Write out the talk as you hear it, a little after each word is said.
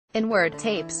N-word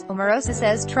tapes. Omarosa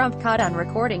says Trump caught on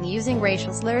recording using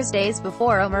racial slurs days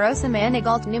before Omarosa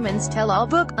Manigault Newman's tell-all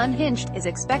book, Unhinged, is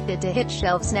expected to hit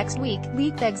shelves next week.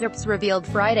 Leaked excerpts revealed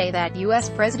Friday that U.S.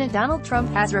 President Donald Trump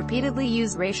has repeatedly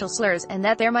used racial slurs, and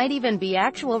that there might even be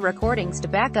actual recordings to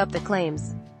back up the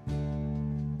claims.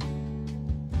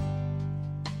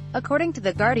 According to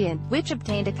The Guardian, which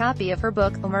obtained a copy of her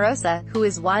book, Omarosa, who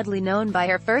is widely known by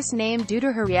her first name due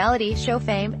to her reality show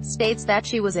fame, states that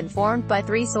she was informed by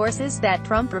 3 sources that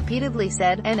Trump repeatedly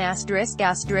said an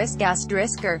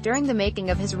 *****er during the making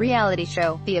of his reality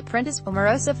show, The Apprentice.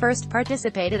 Omarosa first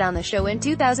participated on the show in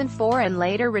 2004 and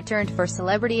later returned for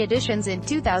celebrity editions in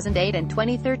 2008 and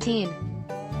 2013.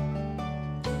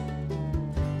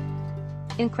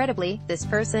 Incredibly, this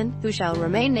person, who shall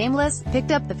remain nameless,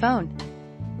 picked up the phone.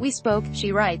 "We spoke,"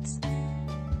 she writes.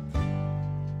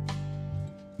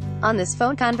 "On this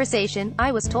phone conversation,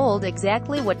 I was told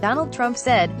exactly what Donald Trump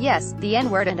said, yes, the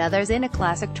N-word and others in a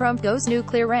classic Trump goes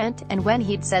nuclear rant, and when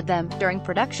he'd said them, during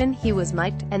production, he was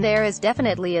mic'd, and there is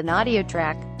definitely an audio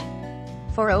track.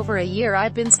 For over a year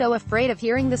I'd been so afraid of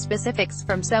hearing the specifics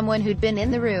from someone who'd been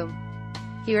in the room.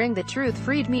 Hearing the truth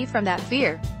freed me from that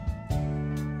fear.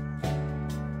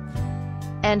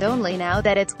 And only now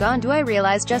that it's gone do I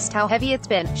realize just how heavy it's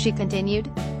been," she continued.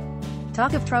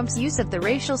 Talk of Trump's use of the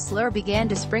racial slur began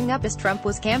to spring up as Trump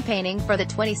was campaigning for the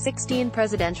 2016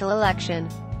 presidential election.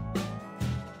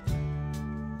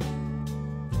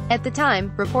 At the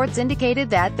time, reports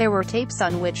indicated that there were tapes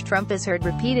on which Trump is heard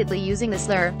repeatedly using the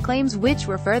slur, claims which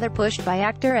were further pushed by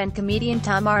actor and comedian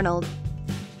Tom Arnold.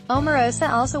 Omarosa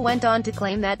also went on to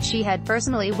claim that she had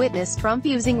personally witnessed Trump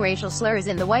using racial slurs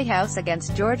in the White House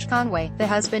against George Conway, the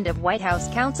husband of White House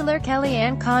counselor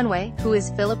Kellyanne Conway, who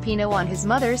is Filipino on his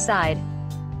mother's side.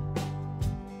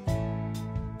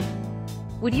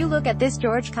 "Would you look at this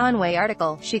George Conway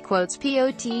article?" she quotes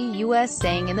POTUS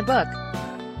saying in the book.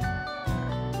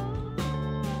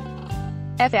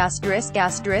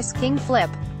 King flip.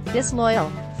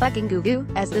 Disloyal. Fucking goo-goo.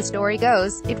 As the story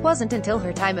goes, it wasn't until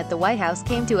her time at the White House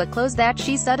came to a close that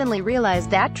she suddenly realized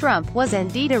that Trump was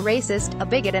indeed a racist, a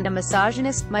bigot and a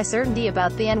misogynist. My certainty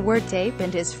about the N-word tape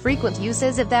and his frequent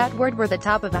uses of that word were the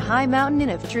top of a high mountain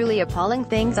of truly appalling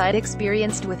things I'd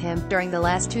experienced with him, during the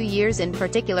last 2 years in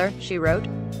particular, she wrote.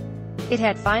 It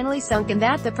had finally sunk in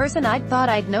that the person I'd thought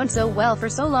I'd known so well for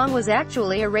so long was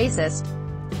actually a racist.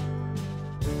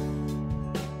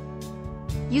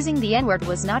 Using the N-word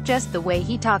was not just the way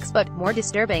he talks but, more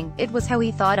disturbing, it was how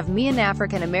he thought of me and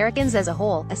African Americans as a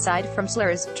whole. Aside from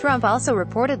slurs, Trump also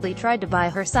reportedly tried to buy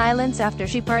her silence after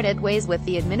she parted ways with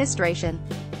the administration.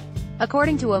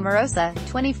 According to Omarosa,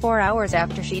 24 hours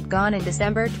after she'd gone in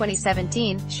December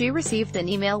 2017, she received an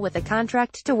email with a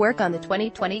contract to work on the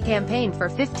 2020 campaign for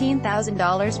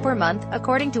 $15,000 per month,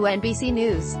 according to NBC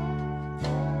News.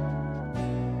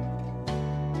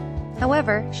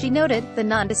 However, she noted, the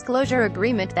non-disclosure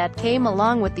agreement that came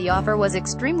along with the offer was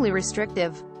extremely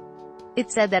restrictive.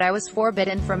 It said that I was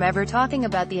forbidden from ever talking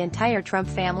about the entire Trump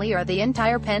family or the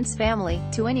entire Pence family,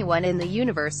 to anyone in the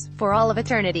universe, for all of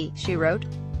eternity, she wrote.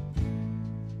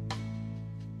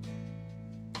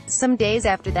 Some days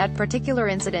after that particular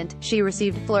incident, she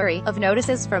received a flurry of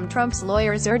notices from Trump's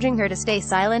lawyers urging her to stay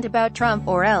silent about Trump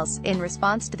or else. In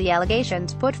response to the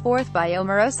allegations put forth by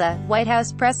Omarosa, White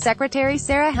House Press Secretary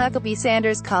Sarah Huckabee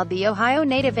Sanders called the Ohio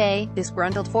native a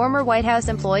disgruntled former White House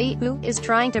employee who is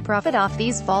trying to profit off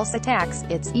these false attacks.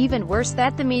 It's even worse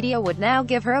that the media would now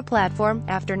give her a platform,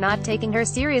 after not taking her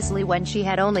seriously when she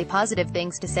had only positive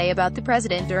things to say about the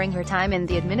president during her time in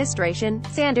the administration,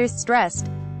 Sanders stressed.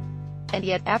 And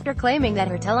yet, after claiming that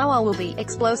her tell-all will be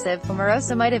explosive,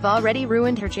 Omarosa might have already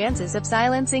ruined her chances of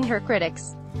silencing her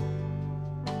critics.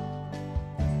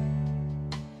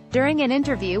 During an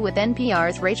interview with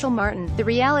NPR's Rachel Martin, the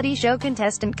reality show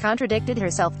contestant contradicted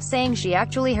herself, saying she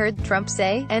actually heard Trump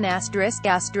say an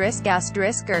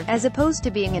 ******, as opposed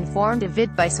to being informed of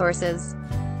it by sources.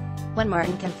 When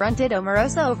Martin confronted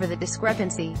Omarosa over the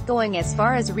discrepancy, going as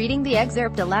far as reading the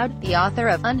excerpt aloud, the author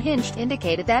of Unhinged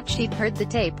indicated that she'd heard the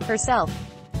tape herself.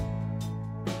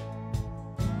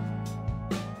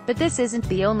 But this isn't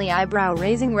the only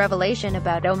eyebrow-raising revelation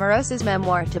about Omarosa's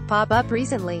memoir to pop up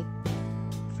recently.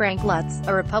 Frank Lutz,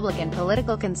 a Republican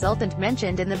political consultant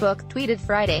mentioned in the book, tweeted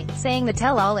Friday, saying the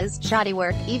tell-all is shoddy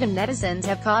work. Even netizens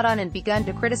have caught on and begun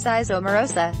to criticize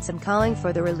Omarosa, some calling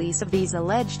for the release of these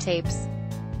alleged tapes.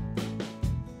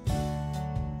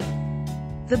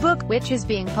 The book, which is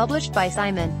being published by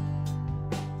Simon